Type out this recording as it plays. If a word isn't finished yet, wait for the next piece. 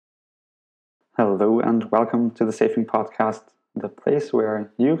Hello and welcome to the Safing Podcast, the place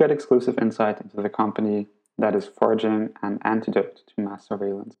where you get exclusive insight into the company that is forging an antidote to mass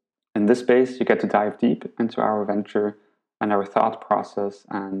surveillance. In this space, you get to dive deep into our venture and our thought process,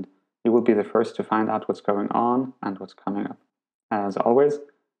 and you will be the first to find out what's going on and what's coming up. As always,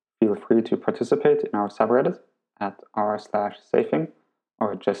 feel free to participate in our subreddit at r/safing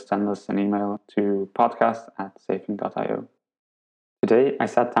or just send us an email to podcast@safing.io. Today, I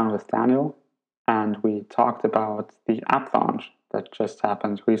sat down with Daniel and we talked about the app launch that just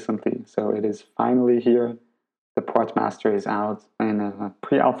happened recently. So it is finally here. The Portmaster is out in a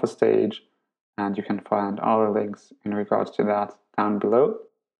pre-alpha stage, and you can find all the links in regards to that down below.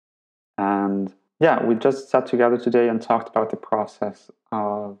 And yeah, we just sat together today and talked about the process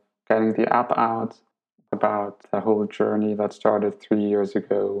of getting the app out, about the whole journey that started 3 years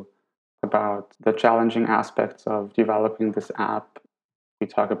ago, about the challenging aspects of developing this app. We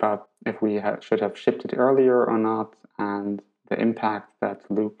talk about if we should have shipped it earlier or not, and the impact that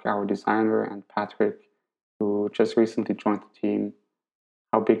Luke, our designer, and Patrick, who just recently joined the team,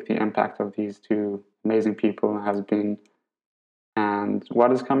 how big the impact of these two amazing people has been, and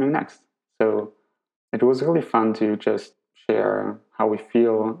what is coming next. So it was really fun to just share how we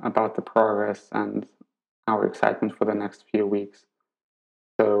feel about the progress and our excitement for the next few weeks.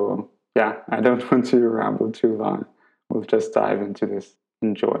 So yeah, I don't want to ramble too long. We'll just dive into this.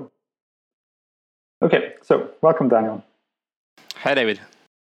 Enjoy. Okay, so welcome, Daniel. Hi, David.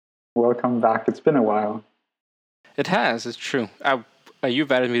 Welcome back. It's been a while. It has, it's true. You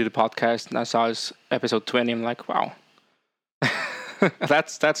invited me to the podcast, and I saw this episode 20. I'm like, wow,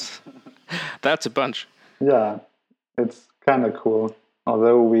 that's a bunch. Yeah, it's kind of cool.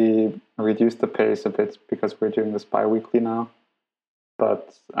 Although we reduced the pace a bit because we're doing this bi-weekly now,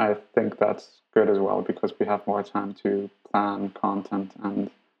 but I think that's good as well because we have more time to plan content and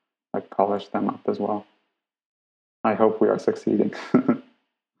polish them up as well. I hope we are succeeding.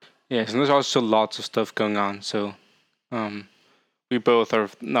 Yes, and there's also lots of stuff going on. So we both are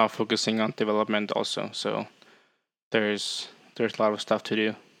now focusing on development also. So there's a lot of stuff to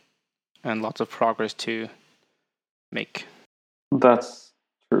do and lots of progress to make. That's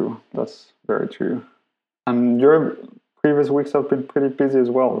true. That's very true. And your previous weeks have been pretty busy as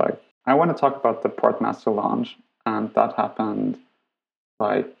well. I want to talk about the Portmaster launch, and that happened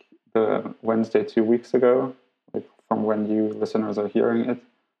the Wednesday 2 weeks ago, from when you listeners are hearing it.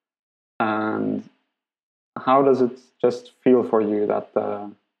 And how does it just feel for you that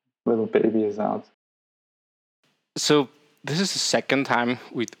the little baby is out? So this is the second time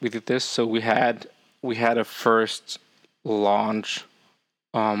we did this. So we had a first launch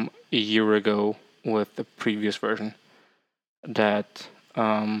a year ago with the previous version that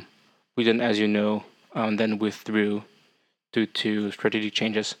we then, as you know, then withdrew due to strategic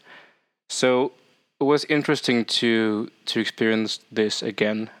changes. So it was interesting to experience this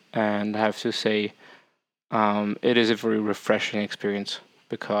again, and I have to say it is a very refreshing experience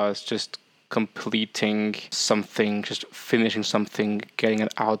because just completing something, just finishing something, getting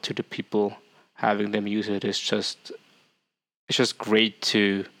it out to the people, having them use it is just great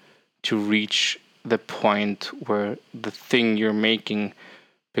to reach the point where the thing you're making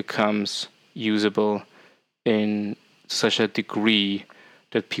becomes usable in such a degree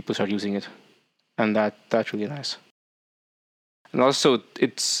that people start using it, and that's really nice. And also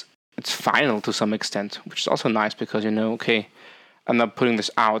it's final to some extent, which is also nice because okay, I'm not putting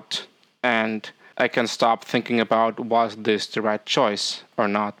this out and I can stop thinking about was this the right choice or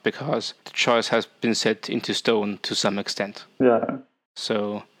not, because the choice has been set into stone to some extent. Yeah.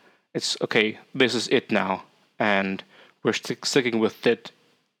 So it's okay, this is it now, and we're sticking with it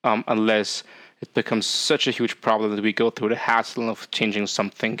unless it becomes such a huge problem that we go through the hassle of changing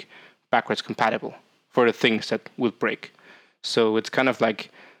something backwards compatible for the things that will break. So it's kind of like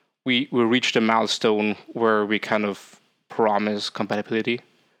we reached a milestone where we kind of promise compatibility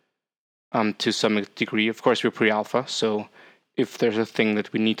to some degree. Of course, we're pre-alpha, so if there's a thing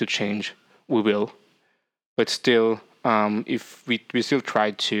that we need to change, we will. But still, if we still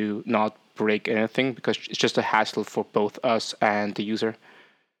try to not break anything because it's just a hassle for both us and the user.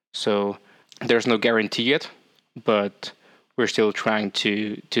 So there's no guarantee yet, but we're still trying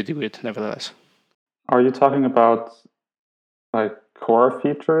to do it nevertheless. Are you talking about core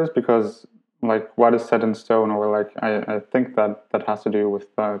features? Because what is set in stone, or I think that has to do with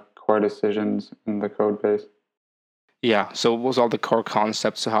core decisions in the code base. Yeah, so it was all the core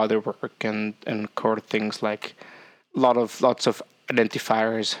concepts of how they work and core things like lots of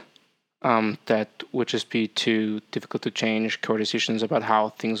identifiers that would just be too difficult to change, core decisions about how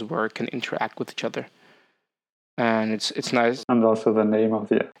things work and interact with each other. and it's nice. And also the name of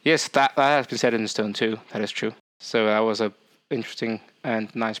the app. Yes, that has been set in stone too. That is true. So that was a interesting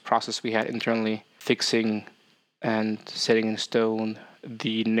and nice process we had internally, fixing and setting in stone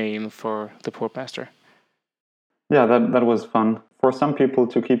the name for the Portmaster. Yeah, that was fun. For some people,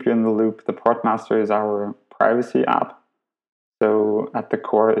 to keep you in the loop, the Portmaster is our privacy app. So at the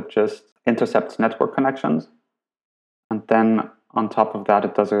core, it just intercepts network connections. And then on top of that,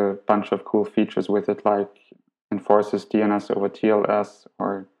 it does a bunch of cool features with it, like enforces DNS over TLS,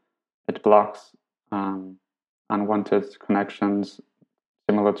 or it blocks unwanted connections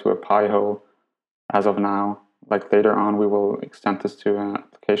similar to a Pi-hole as of now. Like later on, we will extend this to an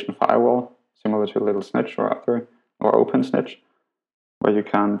application firewall, similar to Little Snitch or OpenSnitch, where you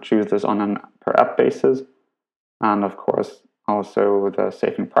can choose this on an per app basis. And of course, also the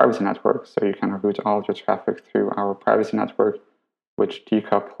safe and privacy network. So you can route all your traffic through our privacy network, which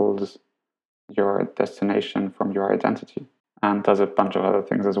decouples your destination from your identity and does a bunch of other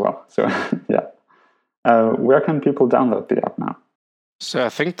things as well. So yeah. Where can people download the app now? So I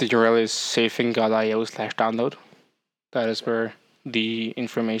think the URL is safing.io/download. That is where the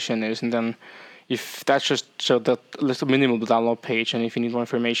information is. And then if that's just so that little minimal download page, and if you need more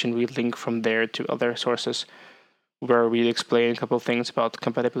information, we link from there to other sources where we explain a couple of things about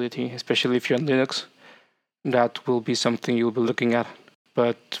compatibility, especially if you're on Linux. That will be something you'll be looking at.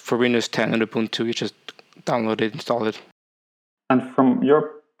 But for Windows 10 and Ubuntu, you just download it, install it. And from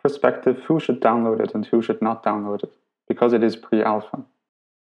your perspective, who should download it and who should not download it? Because it is pre-alpha.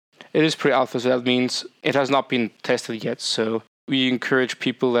 It is pre-alpha, so that means it has not been tested yet. So we encourage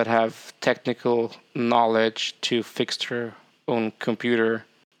people that have technical knowledge to fix their own computer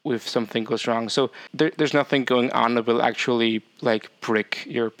if something goes wrong. So there's nothing going on that will actually like brick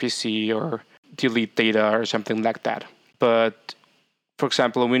your PC or delete data or something like that. But for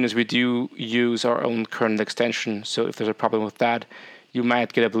example, on Windows, we do use our own kernel extension. So if there's a problem with that, you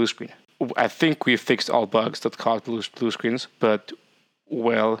might get a blue screen. I think we fixed all bugs that cause blue screens, but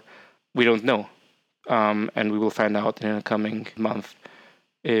well, we don't know. And we will find out in the coming month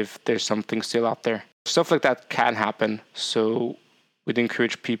if there's something still out there. Stuff like that can happen. So we'd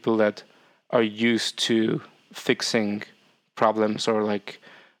encourage people that are used to fixing problems or like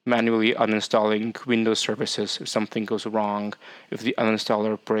manually uninstalling Windows services if something goes wrong, if the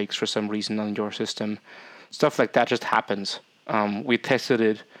uninstaller breaks for some reason on your system. Stuff like that just happens. We tested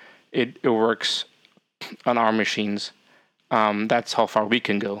it. It works on our machines. That's how far we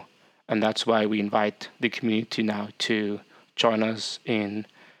can go. And that's why we invite the community now to join us in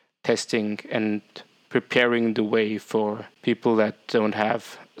testing and preparing the way for people that don't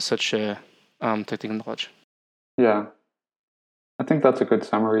have such a technical knowledge. Yeah, I think that's a good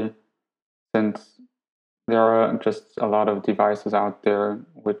summary, since there are just a lot of devices out there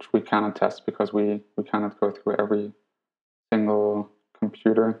which we cannot test because we cannot go through every single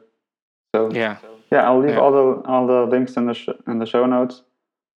computer. So yeah, I'll leave all the links in the show notes.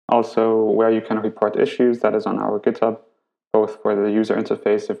 Also, where you can report issues, that is on our GitHub, both for the user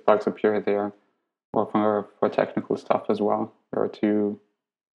interface if bugs appear there, or for technical stuff as well. There are 2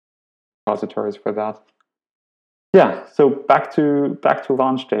 repositories for that. Yeah, so back to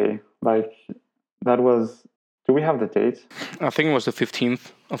launch day. Like, that was, do we have the date? I think it was the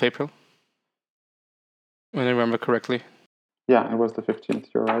 15th of April, when I remember correctly. Yeah, it was the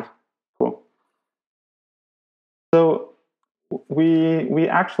 15th, you're right. Cool. So we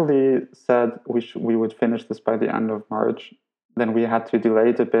actually said we would finish this by the end of March. Then we had to delay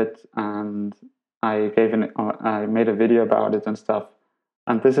it a bit, and I made a video about it and stuff.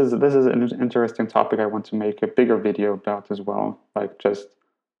 And this is an interesting topic I want to make a bigger video about as well, like just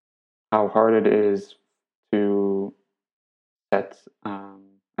how hard it is to set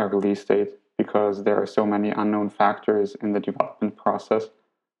a release date, because there are so many unknown factors in the development process.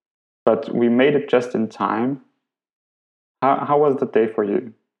 But we made it just in time. How was the day for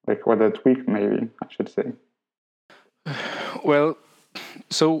you? Like, or the tweak, maybe, I should say. Well,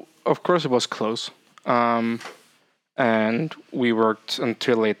 so of course it was close. And we worked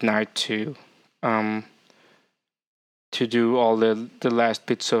until late night to do all the last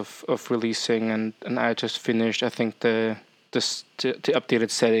bits of releasing, and I just finished, I think, the updated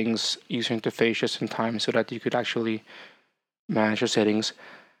settings, user interface just in time so that you could actually manage your settings.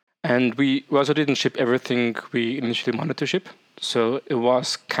 And we also didn't ship everything we initially wanted to ship. So it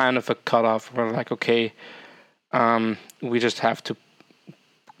was kind of a cutoff. We're like, okay, we just have to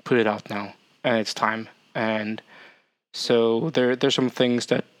put it out now, and it's time. And so there's some things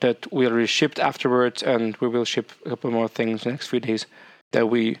that we already shipped afterwards, and we will ship a couple more things the next few days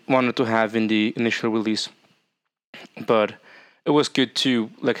that we wanted to have in the initial release. But it was good to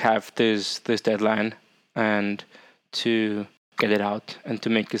like have this deadline and to get it out and to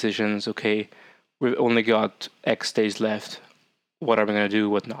make decisions. Okay, we've only got X days left. What are we going to do?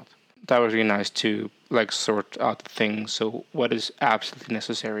 What not? That was really nice to sort out things. So what is absolutely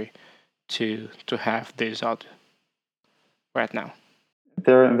necessary to have this out right now?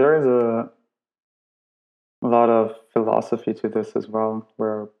 There is a lot of philosophy to this as well,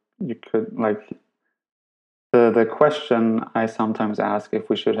 where you could the question I sometimes ask if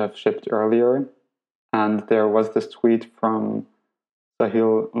we should have shipped earlier, and there was this tweet from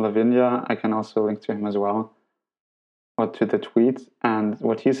Sahil Lavinia. I can also link to him as well, or to the tweet. And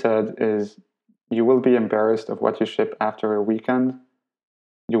what he said is, you will be embarrassed of what you ship after a weekend.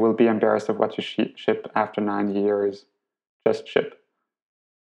 You will be embarrassed of what you ship after 9 years. Just ship.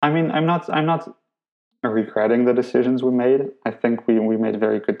 I mean, I'm not regretting the decisions we made. I think we made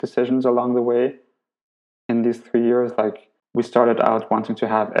very good decisions along the way in these 3 years. Like, we started out wanting to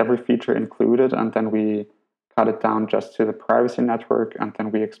have every feature included, and then we cut it down just to the privacy network, and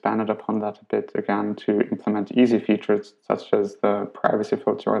then we expanded upon that a bit again to implement easy features such as the privacy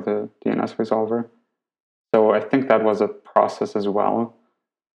filter or the DNS resolver. So I think that was a process as well.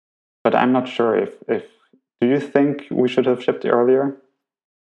 But I'm not sure if do you think we should have shipped earlier?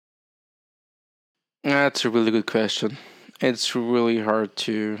 That's a really good question. It's really hard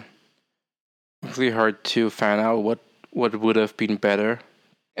to find out what would have been better.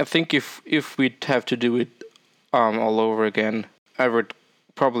 I think if we'd have to do it all over again, I would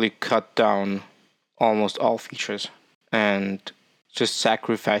probably cut down almost all features and just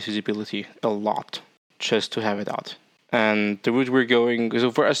sacrifice usability a lot just to have it out. And the route we're going,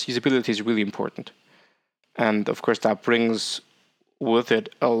 so for us, usability is really important. And of course, that brings with it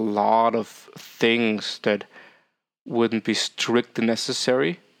a lot of things that wouldn't be strictly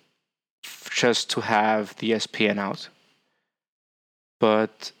necessary just to have the SPN out.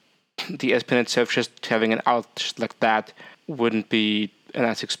 But the SPN itself, just having it out just like that, wouldn't be a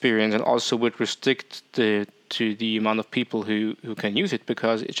nice experience, and also would restrict to the amount of people who can use it,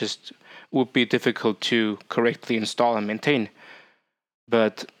 because it just would be difficult to correctly install and maintain.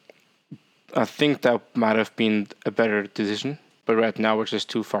 But I think that might have been a better decision. But right now we're just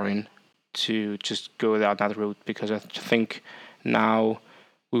too far in to just go down that route, because I think now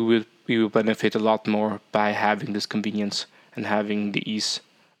we will benefit a lot more by having this convenience and having the ease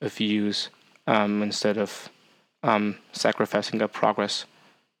of use instead of sacrificing that progress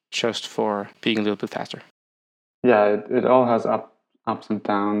just for being a little bit faster. Yeah, it all has ups and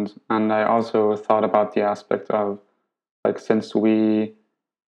downs. And I also thought about the aspect of, like, since we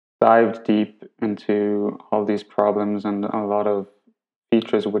dived deep into all these problems and a lot of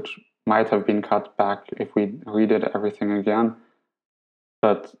features which might have been cut back if we redid everything again,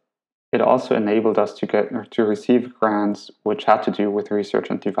 but it also enabled us to receive grants which had to do with research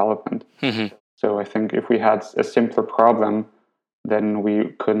and development. Mm-hmm. So I think if we had a simpler problem, then we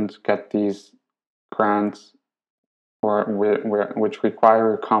couldn't get these grants, or which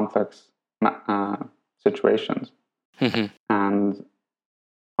require complex situations. Mm-hmm. And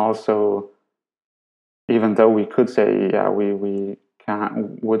also, even though we could say, yeah, we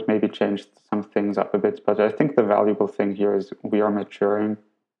would maybe change some things up a bit, but I think the valuable thing here is we are maturing.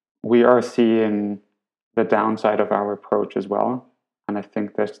 We are seeing the downside of our approach as well, and I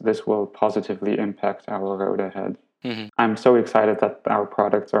think this will positively impact our road ahead. Mm-hmm. I'm so excited that our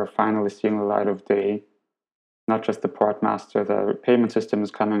products are finally seeing the light of day. Not just the Portmaster, the payment system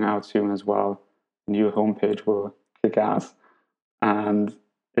is coming out soon as well. The new homepage will kick ass, and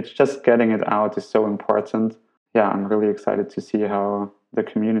it's just getting it out is so important. Yeah, I'm really excited to see how the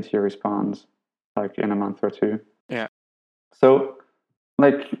community responds, like in a month or two. Yeah. So,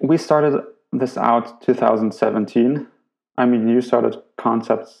 like, we started this out 2017. I mean, you started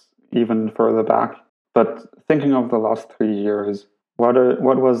concepts even further back. But thinking of the last 3 years, what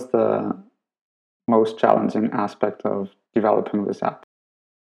was the most challenging aspect of developing this app?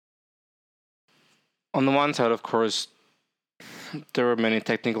 On the one side, of course, there were many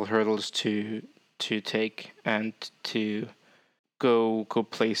technical hurdles to take and to go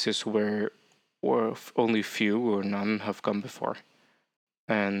places where only few or none have gone before,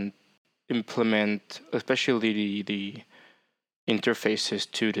 and implement especially the interfaces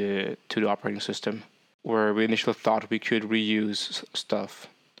to the operating system, where we initially thought we could reuse stuff.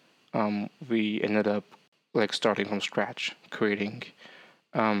 We ended up starting from scratch, creating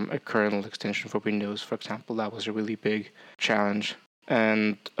a kernel extension for Windows, for example. That was a really big challenge,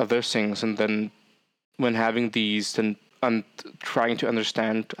 and other things. And then when having these and trying to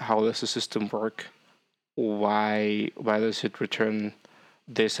understand how does the system work, why does it return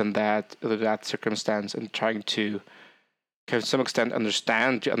this and that under that circumstance, and trying to can to some extent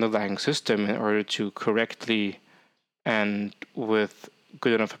understand the underlying system in order to correctly and with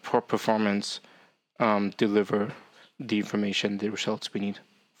good enough performance deliver the information, the results we need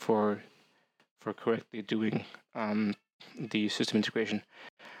for correctly doing the system integration.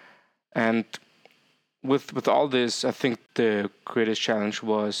 And with all this, I think the greatest challenge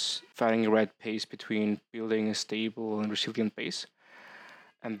was finding the right pace between building a stable and resilient base,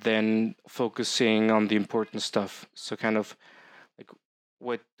 and then focusing on the important stuff. So kind of like,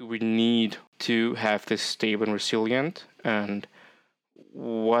 what do we need to have this stable and resilient, and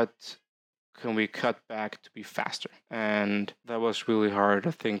what can we cut back to be faster? And that was really hard.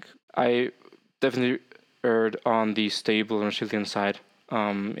 I think I definitely erred on the stable and resilient side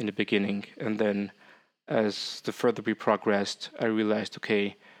in the beginning, and then as the further we progressed, I realized,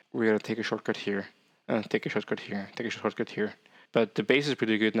 okay, we're gonna take a shortcut here, and take a shortcut here, take a shortcut here. But the base is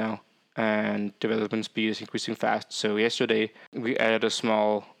pretty good now, and development speed is increasing fast. So yesterday we added a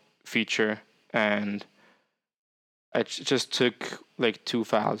small feature, and I just took like 2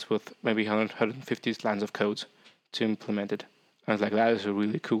 files with maybe 150 lines of code to implement it. I was like, that is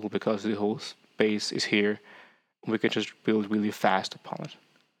really cool because the whole base is here. We can just build really fast upon it.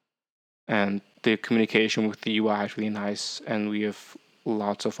 And the communication with the UI is really nice, and we have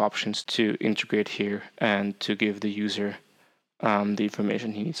lots of options to integrate here and to give the user the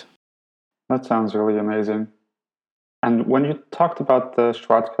information he needs. That sounds really amazing. And when you talked about the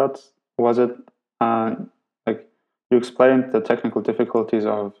shortcuts, was it like you explained the technical difficulties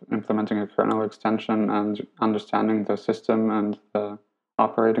of implementing a kernel extension and understanding the system and the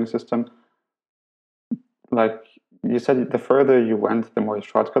operating system? Like you said, the further you went, the more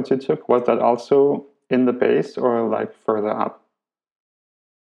shortcuts you took. Was that also in the base or like further up?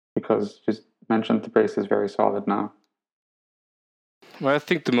 Because you mentioned the base is very solid now. Well, I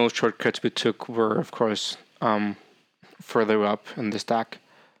think the most shortcuts we took were, of course, further up in the stack,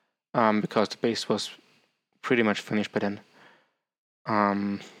 because the base was pretty much finished by then.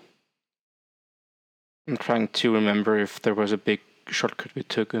 I'm trying to remember if there was a big shortcut we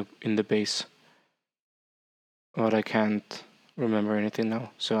took in the base, but I can't remember anything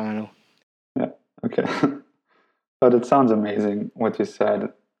now, so I don't know. Yeah, okay. But it sounds amazing what you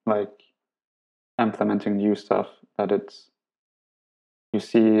said, like implementing new stuff, that you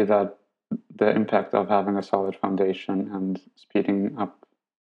see that the impact of having a solid foundation and speeding up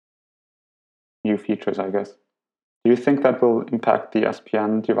new features, I guess. Do you think that will impact the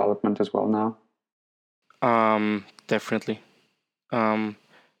SPN development as well now? Definitely. To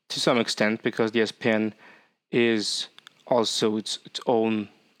some extent, because the SPN is also its own.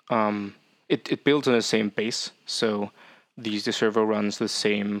 It builds on the same base, so the server runs the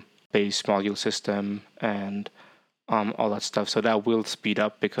same base module system and all that stuff. So that will speed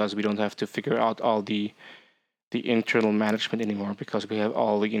up because we don't have to figure out all the internal management anymore, because we have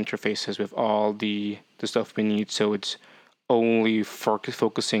all the interfaces with all the stuff we need. So it's only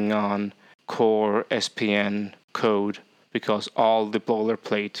focusing on core SPN code, because all the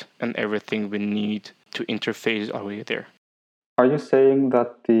boilerplate and everything we need to interface is already there. Are you saying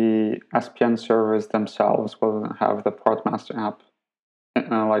that the SPN servers themselves will have the Portmaster app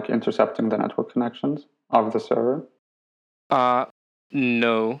like intercepting the network connections of the server?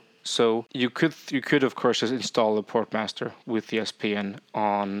 No. So you could of course just install the Portmaster with the SPN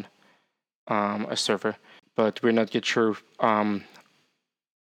on a server, but we're not yet sure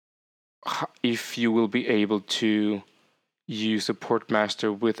if you will be able to use the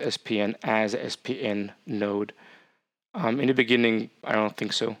Portmaster with SPN as a SPN node. In the beginning, I don't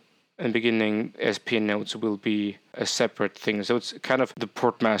think so. In the beginning, SPN nodes will be a separate thing. So it's kind of the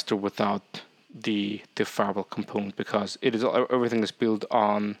Portmaster without the firewall component, because it is everything is built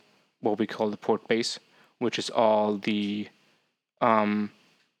on what we call the port base, which is all the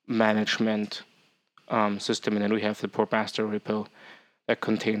management system, and then we have the Portmaster repo that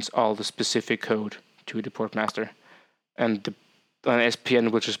contains all the specific code to the Portmaster, and an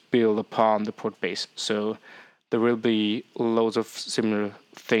SPN will just build upon the port base. So there will be loads of similar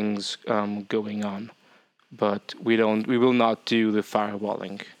things going on, but we will not do the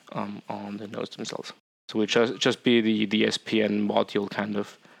firewalling on the nodes themselves. So it just be the SPN module kind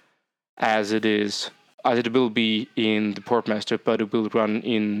of as it is, as it will be in the Portmaster, but it will run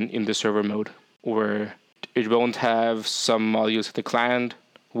in the server mode, where it won't have some modules that the client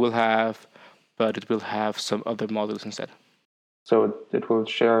will have, but it will have some other modules instead. So it will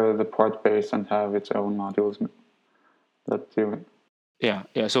share the port base and have its own modules that do it.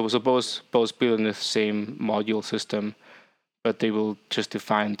 Yeah. So both build in the same module system, but they will just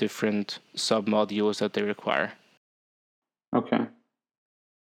define different sub modules that they require. Okay.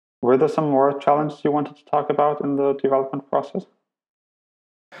 Were there some more challenges you wanted to talk about in the development process?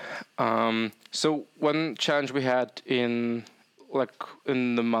 So one challenge we had in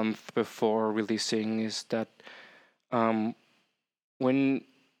the month before releasing is that when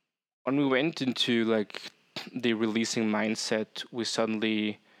we went into the releasing mindset, we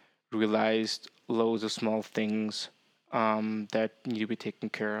suddenly realized loads of small things that need to be taken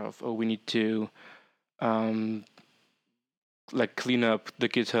care of. Or we need to clean up the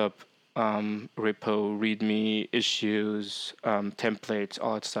GitHub repo, README issues, templates,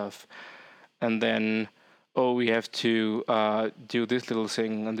 all that stuff, and then we have to do this little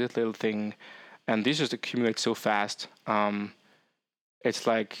thing and this little thing, and these just accumulate so fast. It's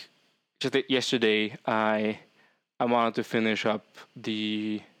like just yesterday I wanted to finish up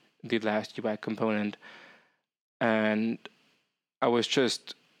the last UI component, and I was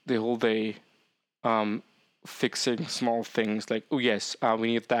just the whole day fixing small things like, oh yes,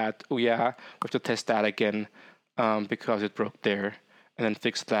 we need that. Oh yeah, we have to test that again because it broke there, and then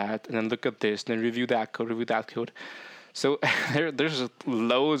fix that, and then look at this, and then review that code. So there's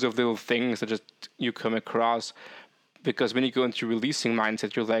loads of little things that just you come across, because when you go into releasing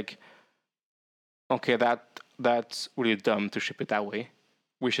mindset, you're like, okay, that's really dumb to ship it that way.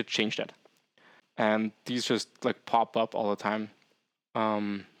 We should change that. And these just pop up all the time.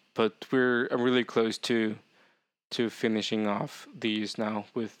 But I'm really close to finishing off these now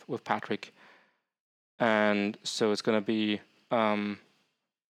with Patrick, and so it's gonna be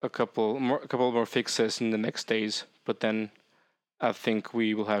a couple more fixes in the next days. But then I think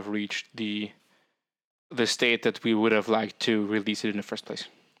we will have reached the state that we would have liked to release it in the first place.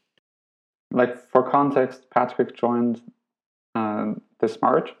 For context, Patrick joined this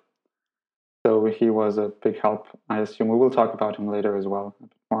March, so he was a big help. I assume we will talk about him later as well a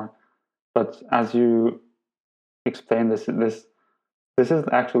bit more. But as you explain this is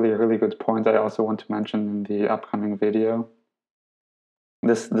actually a really good point. I also want to mention in the upcoming video.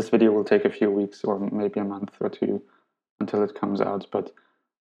 This video will take a few weeks or maybe a month or two until it comes out. But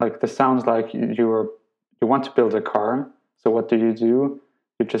this sounds like you want to build a car. So what do? You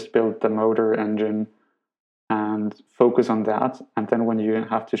just build the motor, engine, and focus on that. And then when you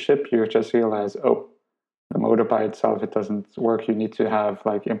have to ship, you just realize, oh, the motor by itself, it doesn't work. You need to have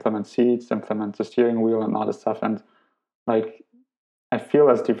implement seats, implement the steering wheel, and all this stuff. And I feel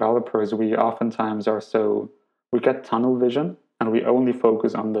as developers, we oftentimes we get tunnel vision, and we only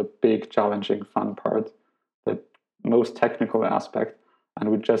focus on the big, challenging, fun part, the most technical aspect,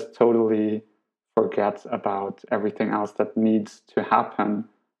 and we just totally forget about everything else that needs to happen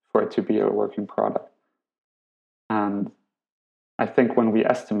for it to be a working product. And I think when we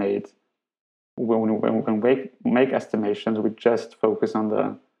estimate, when we make estimations, we just focus on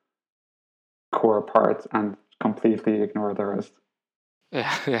the core part and completely ignore the rest.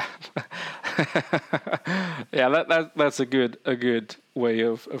 Yeah. Yeah, that's a good way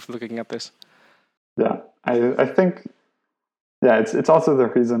of looking at this. Yeah, I think, it's also the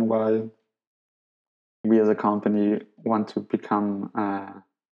reason why we as a company want to become a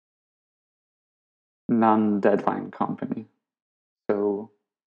non-deadline company. So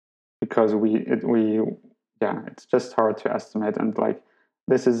because it's just hard to estimate, and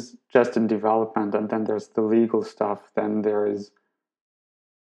this is just in development, and then there's the legal stuff, then there is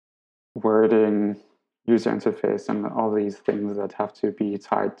wording, user interface, and all these things that have to be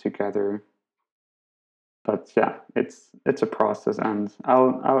tied together. But yeah, it's a process, and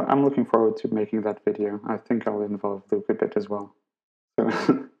I'm looking forward to making that video. I think I'll involve Luke a bit as well. So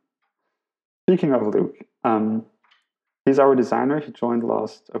speaking of Luke, he's our designer. He joined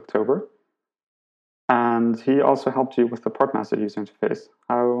last October, and he also helped you with the Portmaster user interface.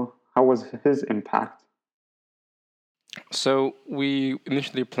 How was his impact? So we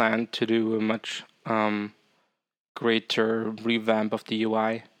initially planned to do a much greater revamp of the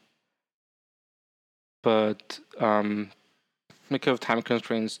UI, but because of time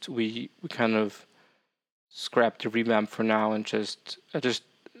constraints, we kind of scrapped the revamp for now, and I just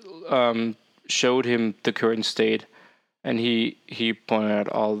showed him the current state, and he pointed out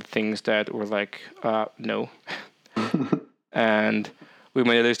all the things that were no. And we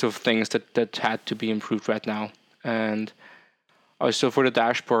made a list of things that had to be improved right now. And also for the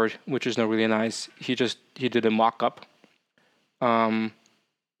dashboard, which is not really nice, he did a mock-up, and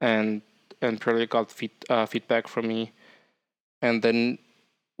probably got feedback from me. And then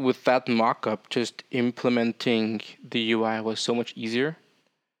with that mock-up, just implementing the UI was so much easier,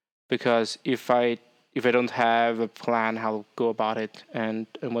 because if I don't have a plan how to go about it and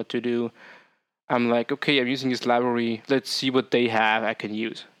what to do, I'm like, okay, I'm using this library. Let's see what they have I can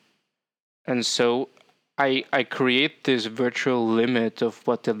use. And so I create this virtual limit of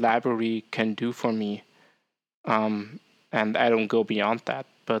what the library can do for me, and I don't go beyond that.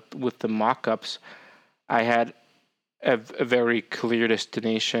 But with the mockups, I had a very clear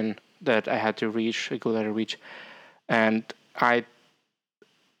destination that I had to reach, a goal that I reach, and I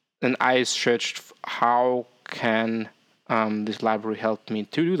searched how can this library help me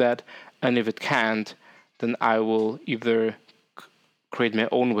to do that, and if it can't, then I will either create my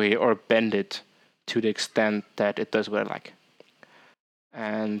own way or bend it to the extent that it does what I like.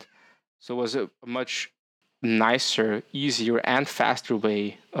 And so it was a much nicer, easier, and faster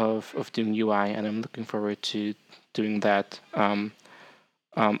way of doing UI, and I'm looking forward to doing that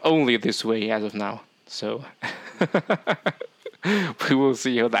only this way as of now. So we will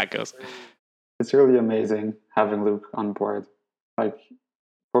see how that goes. It's really amazing having Luke on board. Like,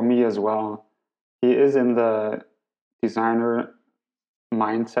 for me as well, he is in the designer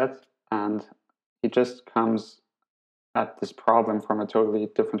mindset, and he just comes at this problem from a totally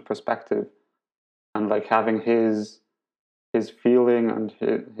different perspective. And like having his feeling and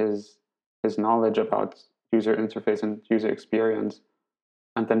his knowledge about user interface and user experience,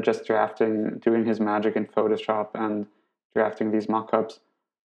 and then just doing his magic in Photoshop and drafting these mockups,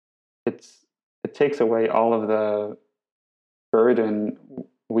 it takes away all of the burden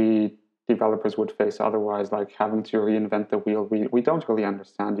we developers would face otherwise, like having to reinvent the wheel. We don't really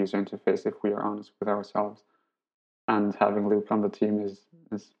understand user interface, if we are honest with ourselves. And having Luke on the team is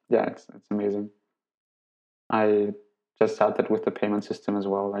yeah, it's amazing. I just had that with the payment system as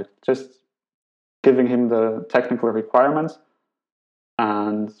well, like just giving him the technical requirements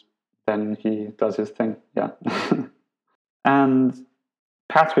and then he does his thing. Yeah. And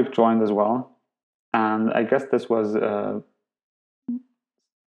Patrick joined as well. And I guess this was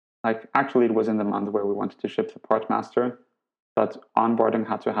like actually it was in the month where we wanted to ship the Portmaster, but onboarding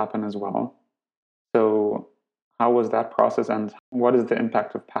had to happen as well. So how was that process, and what is the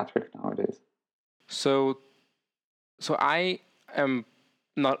impact of Patrick nowadays? So I am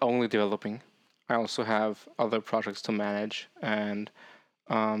not only developing, I also have other projects to manage and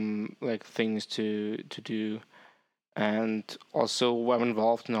like things to do, and also I'm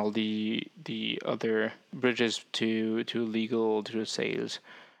involved in all the other bridges to legal, to sales,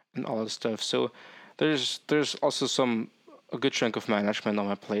 and all that stuff. So there's also a good chunk of management on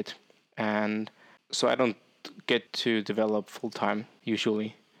my plate, and so I don't get to develop full time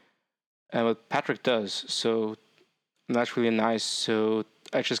usually. And what Patrick does, so that's really nice. So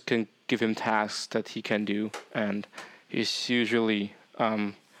I just can give him tasks that he can do, and he's usually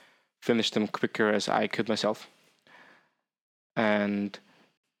finished them quicker as I could myself. And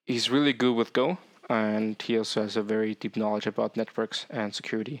he's really good with Go, and he also has a very deep knowledge about networks and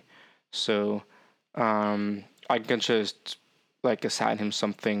security. So I can just like assign him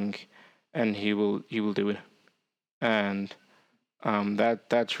something, and he will do it. And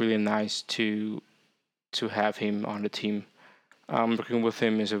that's really nice to have him on the team. Working with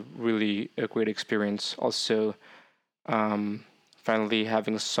him is a great experience. Also, finally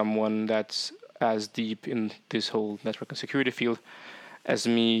having someone that's as deep in this whole network and security field as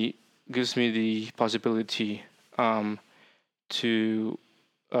me gives me the possibility to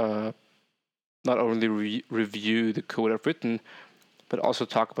not only review the code I've written, but also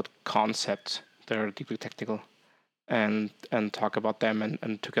talk about concepts that are deeply technical, and talk about them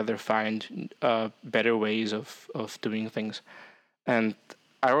and together find better ways of doing things. And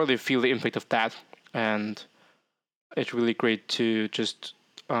I really feel the impact of that, and it's really great to just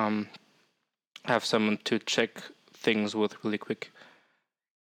have someone to check things with really quick.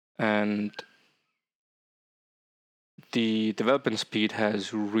 And the development speed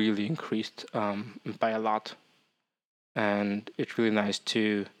has really increased by a lot, and it's really nice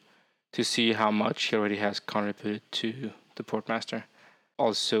to see how much he already has contributed to the Portmaster.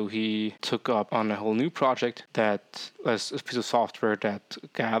 Also, he took up on a whole new project that was a piece of software that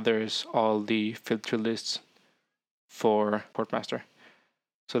gathers all the filter lists for Portmaster,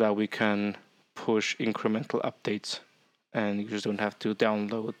 so that we can push incremental updates, and users don't have to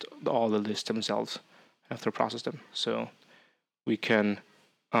download all the lists themselves, have to process them. So we can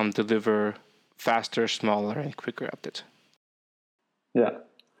deliver faster, smaller, and quicker updates. Yeah,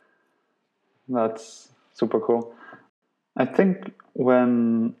 that's super cool. I think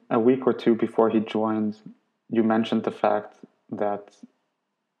when a week or two before he joined, you mentioned the fact that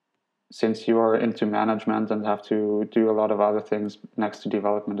since you are into management and have to do a lot of other things next to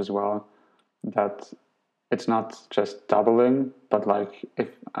development as well, that it's not just doubling, but like if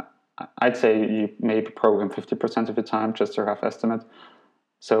I'd say you maybe program 50% of the time, just a rough estimate.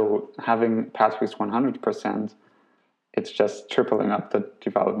 So having Patrick's 100%, it's just tripling up the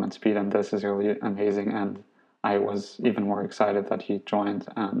development speed, and this is really amazing. And I was even more excited that he joined,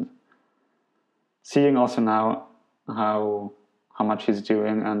 and seeing also now how much he's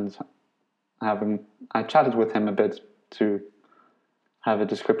doing, and I chatted with him a bit to have a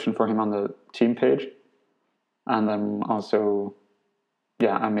description for him on the team page, and I'm also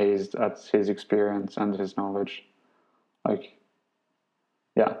amazed at his experience and his knowledge. Like,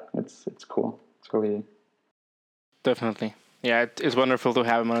 yeah, it's cool. It's really Definitely. Yeah, it's wonderful to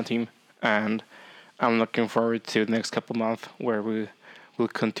have him on a team, and I'm looking forward to the next couple of months where we will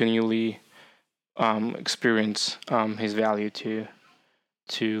continually experience his value to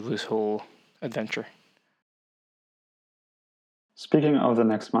this whole adventure. Speaking of the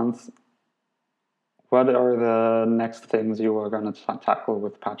next month, what are the next things you are going to tackle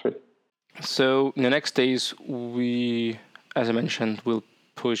with Patrick? So in the next days, we, as I mentioned, will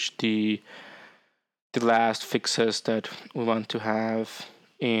push the last fixes that we want to have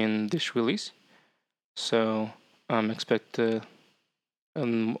in this release. So expect a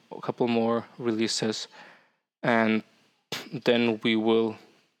couple more releases, and then we will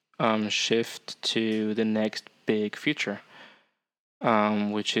shift to the next big feature,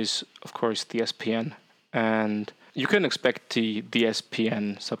 which is, of course, the SPN. And you can expect the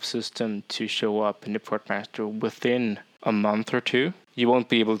SPN subsystem to show up in the Portmaster within a month or two. You won't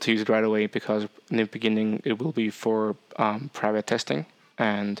be able to use it right away because in the beginning it will be for private testing,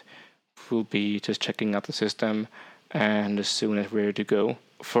 and we'll be just checking out the system. And as soon as we're ready to go,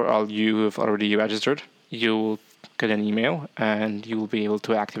 for all you who have already registered, you'll get an email and you'll be able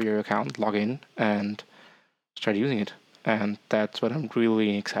to activate your account, log in, and start using it. And that's what I'm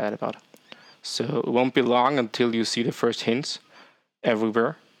really excited about. So it won't be long until you see the first hints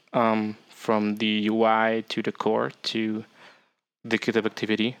everywhere, from the UI to the core to the GitHub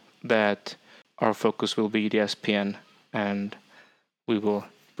activity, that our focus will be the SPN, and we will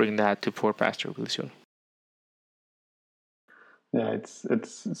bring that to Portmaster really soon. Yeah,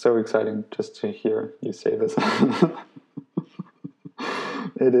 it's so exciting just to hear you say this.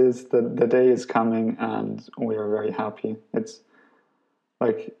 It is, the day is coming, and we are very happy. It's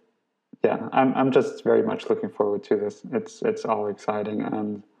like, yeah, I'm just very much looking forward to this. It's all exciting,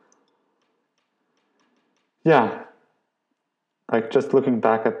 and yeah, like just looking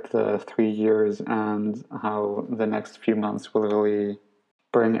back at the 3 years and how the next few months will really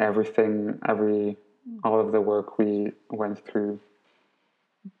bring all of the work we went through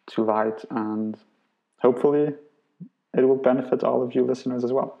to light, and hopefully it will benefit all of you listeners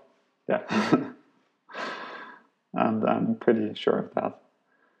as well. Yeah. And I'm pretty sure of that.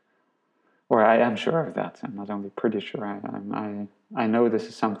 Or I am sure of that. I'm not only pretty sure, I know this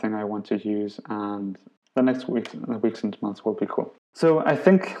is something I want to use, and the next weeks and months will be cool. So I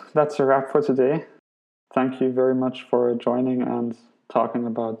think that's a wrap for today. Thank you very much for joining and talking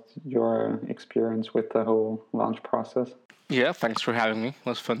about your experience with the whole launch process. Yeah, thanks for having me. It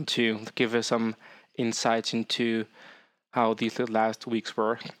was fun to give us some insights into how these last weeks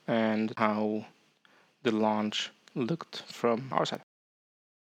were and how the launch looked from our side.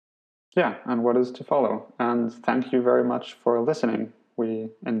 Yeah, and what is to follow. And thank you very much for listening. We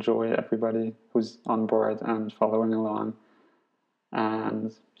enjoy everybody who's on board and following along.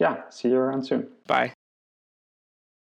 And yeah, see you around soon. Bye.